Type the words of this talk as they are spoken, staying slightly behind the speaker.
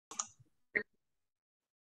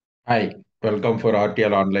Hi, welcome for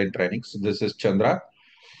RTL online trainings. This is Chandra.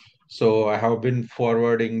 So I have been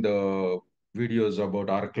forwarding the videos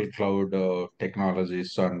about Oracle Cloud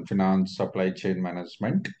technologies on finance, supply chain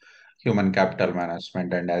management, human capital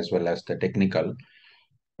management, and as well as the technical.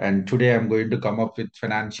 And today I'm going to come up with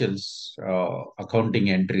financials,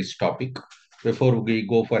 accounting entries topic. Before we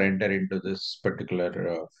go for enter into this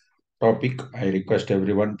particular topic, I request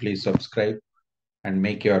everyone please subscribe and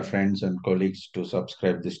make your friends and colleagues to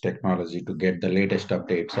subscribe this technology to get the latest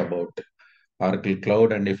updates about Oracle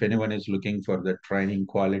Cloud. And if anyone is looking for the training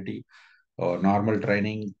quality or normal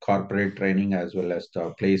training, corporate training, as well as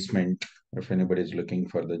the placement, if anybody is looking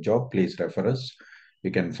for the job, please refer us.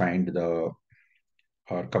 You can find the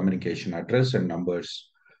our communication address and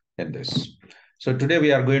numbers in this. So today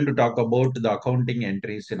we are going to talk about the accounting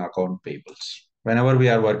entries in account payables. Whenever we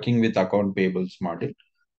are working with account payables model,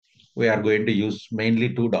 we are going to use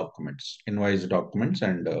mainly two documents, invoice documents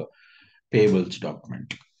and payables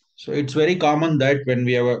document. So it's very common that when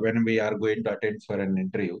we are going to attend for an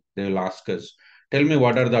interview, they will ask us, tell me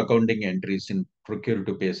what are the accounting entries in procure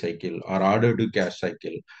to pay cycle or order to cash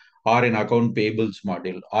cycle or in account payables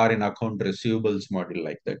model or in account receivables model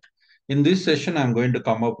like that. In this session, I'm going to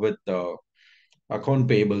come up with account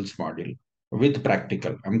payables model with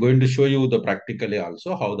practical. I'm going to show you the practically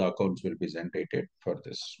also how the accounts will be generated for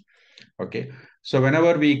this. Okay. So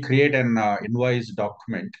whenever we create an invoice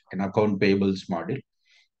document in account payables model,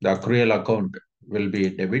 the accrual account will be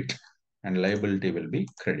debit and liability will be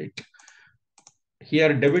credit.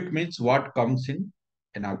 Here, debit means what comes in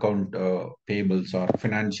account payables or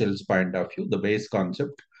financials point of view, the base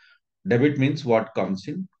concept. Debit means what comes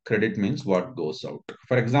in, credit means what goes out.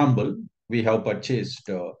 For example, we have purchased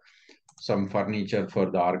some furniture for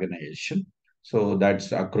the organization. So that's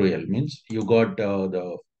accrual means you got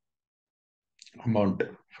the amount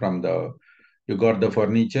from the, you got the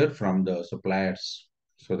furniture from the suppliers.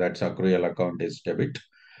 So that's accrual account is debit.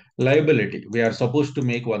 Liability, we are supposed to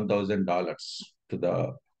make $1,000 to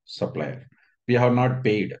the supplier. We have not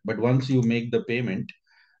paid, but once you make the payment,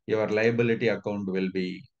 your liability account will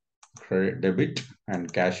be credit, debit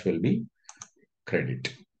and cash will be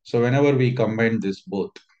credit. So whenever we combine this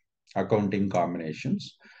both accounting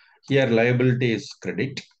combinations, here liability is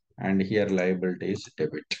credit and here liability is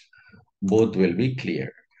debit. Both will be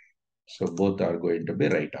cleared. So both are going to be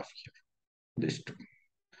right off here, these two.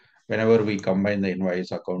 Whenever we combine the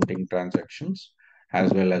invoice accounting transactions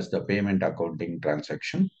as well as the payment accounting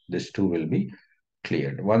transaction, these two will be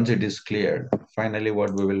cleared. Once it is cleared, finally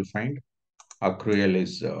what we will find, accrual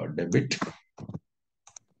is debit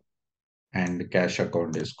and cash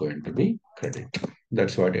account is going to be credit.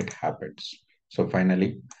 That's what it happens. So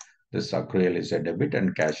finally, this accrual is a debit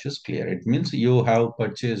and cash is clear. It means you have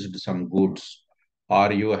purchased some goods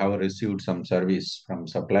or you have received some service from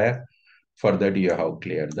supplier. For that, you have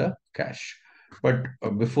cleared the cash. But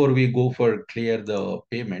before we go for clear the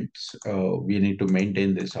payments, we need to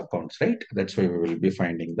maintain these accounts, right? That's why we will be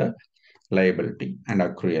finding the liability and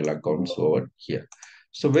accrual accounts over here.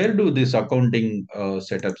 So where do these accounting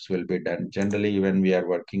setups will be done? Generally, when we are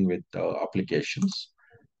working with applications,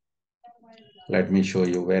 let me show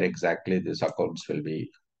you where exactly these accounts will be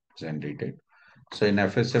generated. So in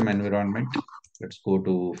FSM environment, let's go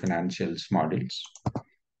to financials models,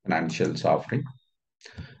 financials offering.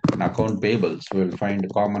 In account payables, we will find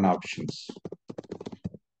common options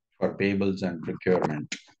for payables and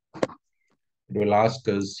procurement. It will ask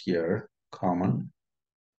us here common.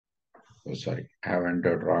 Oh, sorry, I have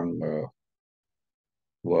entered wrong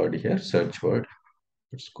word here, search word.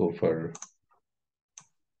 Let's go for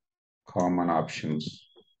common options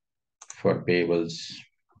for payables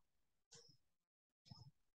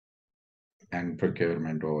and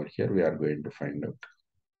procurement over here. We are going to find out.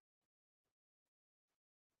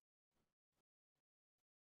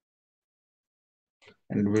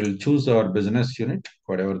 And we'll choose our business unit,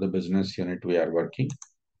 whatever the business unit we are working.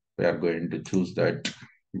 We are going to choose that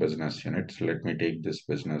business unit. So let me take this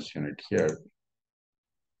business unit here.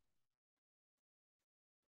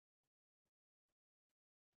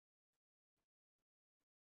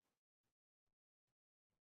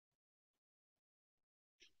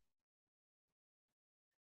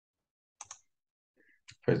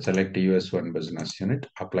 If I select US1 business unit,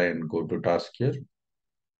 apply and go to task here.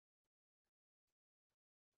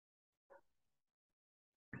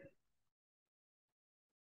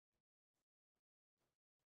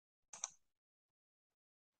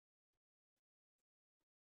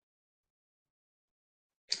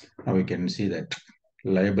 Now we can see that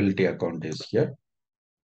liability account is here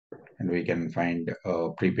and we can find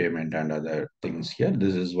prepayment and other things here.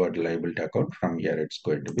 This is what liability account, from here it's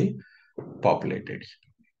going to be populated.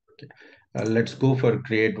 Let's go for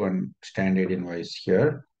create one standard invoice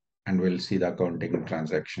here, and we'll see the accounting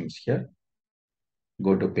transactions here.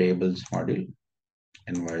 Go to payables module,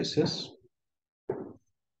 invoices.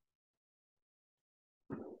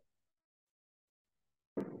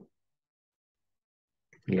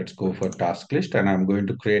 Let's go for task list, and I'm going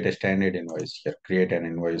to create a standard invoice here. Create an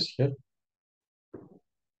invoice here.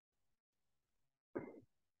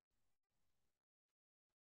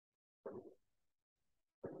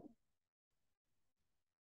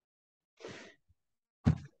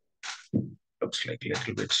 Looks like a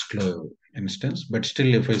little bit slow instance, but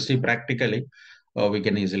still, if we see practically, we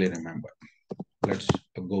can easily remember. Let's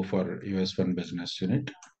go for US1 business unit.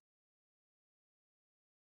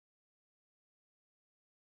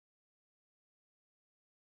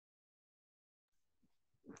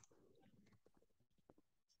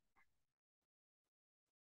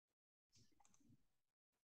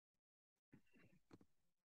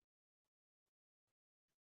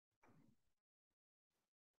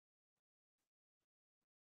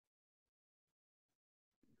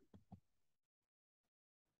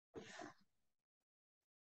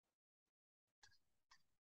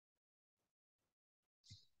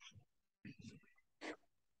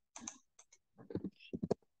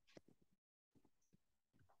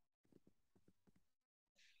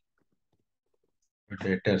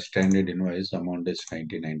 Enter standard invoice amount is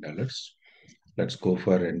 $99. Let's go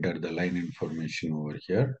for enter the line information over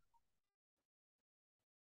here.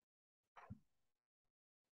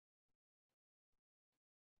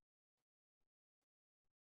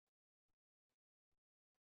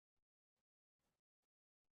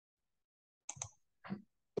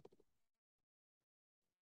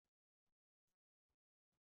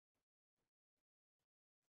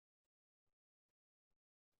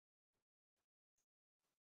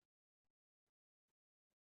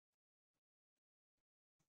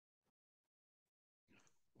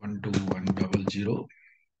 One two one double zero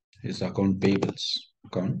is account payables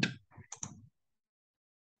account.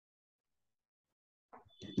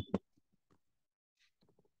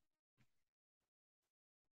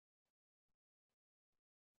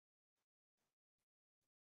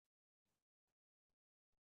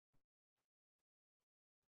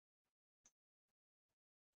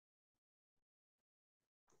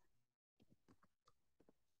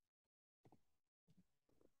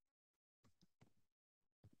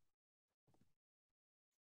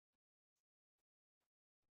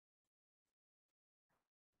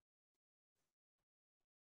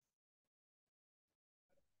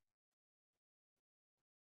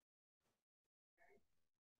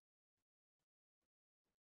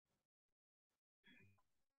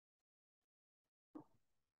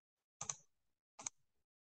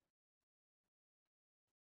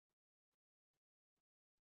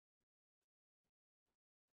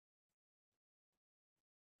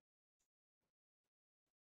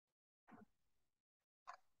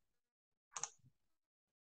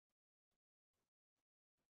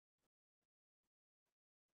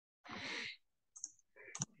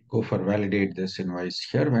 Go for validate this invoice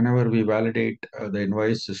here. Whenever we validate the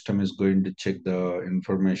invoice, system is going to check the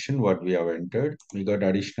information what we have entered. We got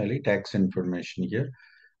additionally tax information here.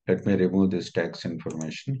 Let me remove this tax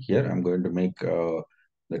information here. I'm going to make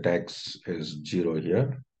the tax is 0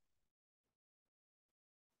 here.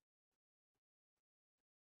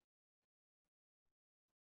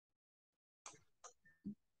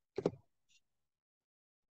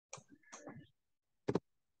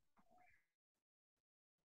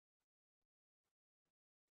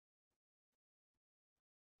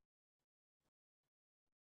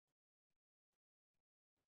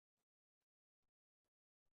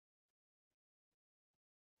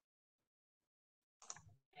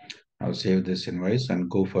 Now save this invoice and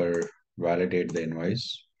go for validate the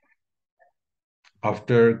invoice.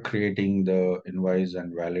 After creating the invoice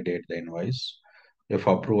and validate the invoice, if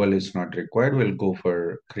approval is not required, we'll go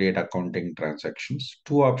for create accounting transactions.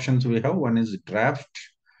 Two options we have. One is draft,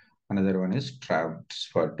 another one is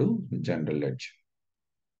transfer to general ledger.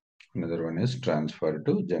 Another one is transfer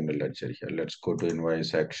to general ledger here. Let's go to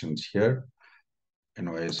invoice actions here,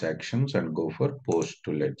 invoice actions, and go for post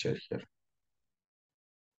to ledger here.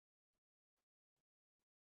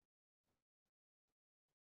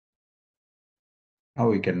 Now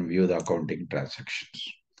we can view the accounting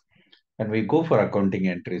transactions. And we go for accounting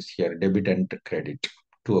entries here, debit and credit.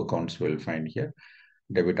 Two accounts we'll find here,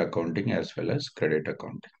 debit accounting as well as credit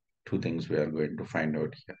accounting. Two things we are going to find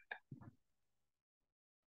out here.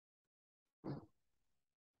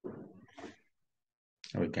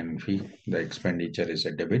 We can see the expenditure is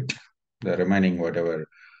a debit. The remaining whatever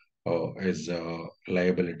is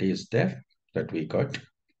liability is there that we got.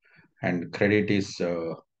 And credit is,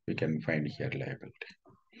 we can find here liability,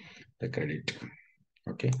 the credit.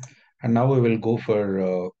 Okay. And now we will go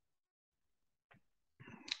for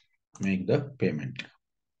make the payment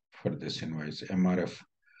for this invoice.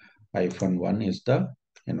 MRF-1 is the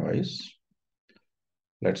invoice.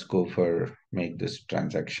 Let's go for make this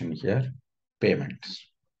transaction here, payments.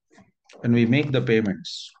 When we make the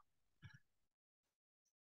payments,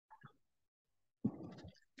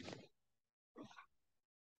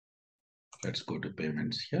 let's go to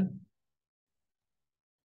payments here.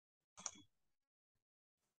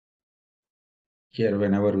 Here,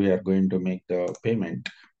 whenever we are going to make the payment,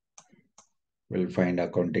 we'll find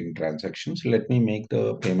accounting transactions. Let me make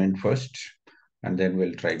the payment first, and then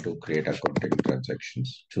we'll try to create accounting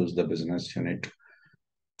transactions. Choose the business unit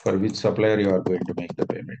for which supplier you are going to make the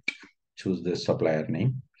payment. Choose the supplier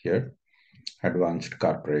name here, Advanced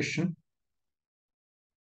Corporation.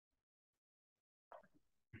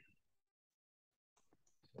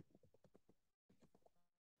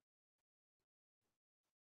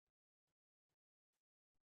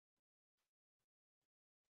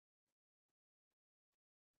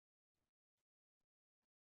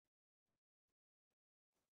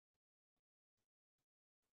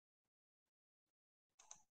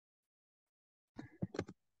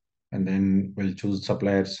 And then we'll choose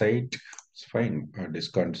supplier site. It's fine.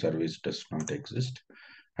 Discount service does not exist.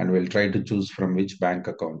 And we'll try to choose from which bank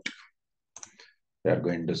account we are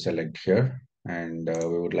going to select here. And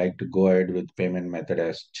we would like to go ahead with payment method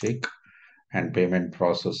as check and payment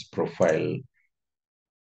process profile.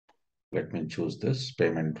 Let me choose this.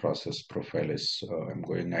 Payment process profile is, I'm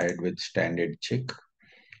going ahead with standard check,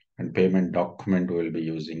 and payment document we'll be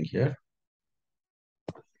using here.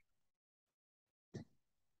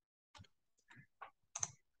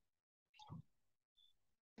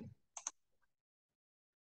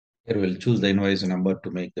 Here we'll choose the invoice number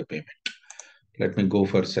to make the payment. Let me go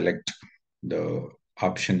for select the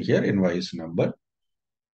option here, invoice number.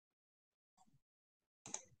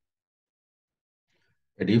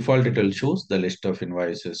 By default, it will choose the list of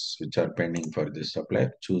invoices which are pending for this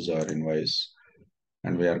supplier. Choose our invoice,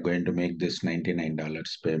 and we are going to make this $99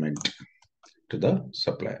 payment to the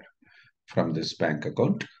supplier from this bank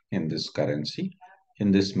account in this currency,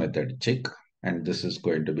 in this method check, and this is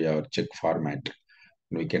going to be our check format.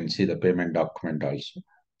 We can see the payment document also.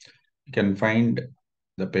 You can find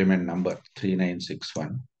the payment number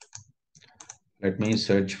 3961. Let me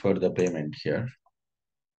search for the payment here.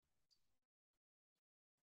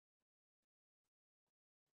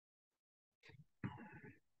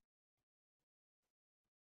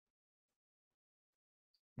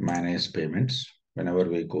 Manage payments. Whenever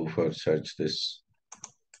we go for search this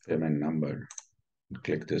payment number,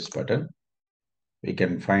 click this button, we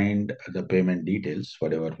can find the payment details,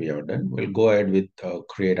 whatever we have done. We'll go ahead with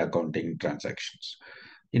create accounting transactions.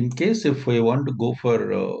 In case if we want to go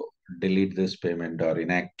for delete this payment or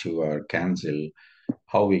inactive or cancel,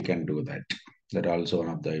 how we can do that? That also one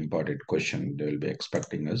of the important question they will be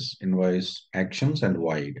expecting us. Invoice actions and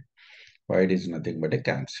void. Void is nothing but a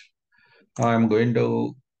cancel. Now I'm going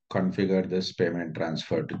to configure this payment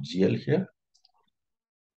transfer to GL here.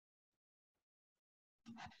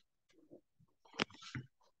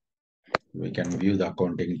 We can view the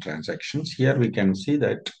accounting transactions. Here we can see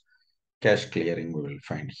that cash clearing we will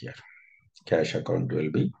find here. Cash account will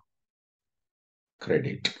be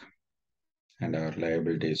credit, and our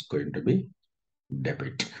liability is going to be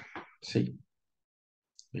debit. See,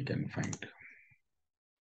 we can find.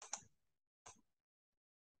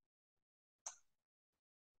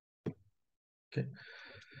 Okay.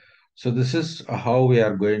 So this is how we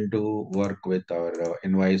are going to work with our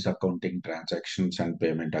invoice accounting transactions and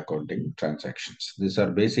payment accounting transactions. These are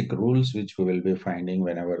basic rules which we will be finding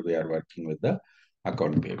whenever we are working with the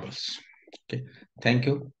account payables. Okay, thank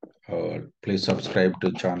you. Please subscribe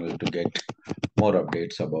to channel to get more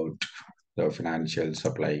updates about the financial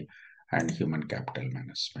supply and human capital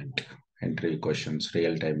management, entry questions,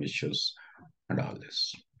 real-time issues, and all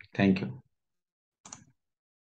this. Thank you.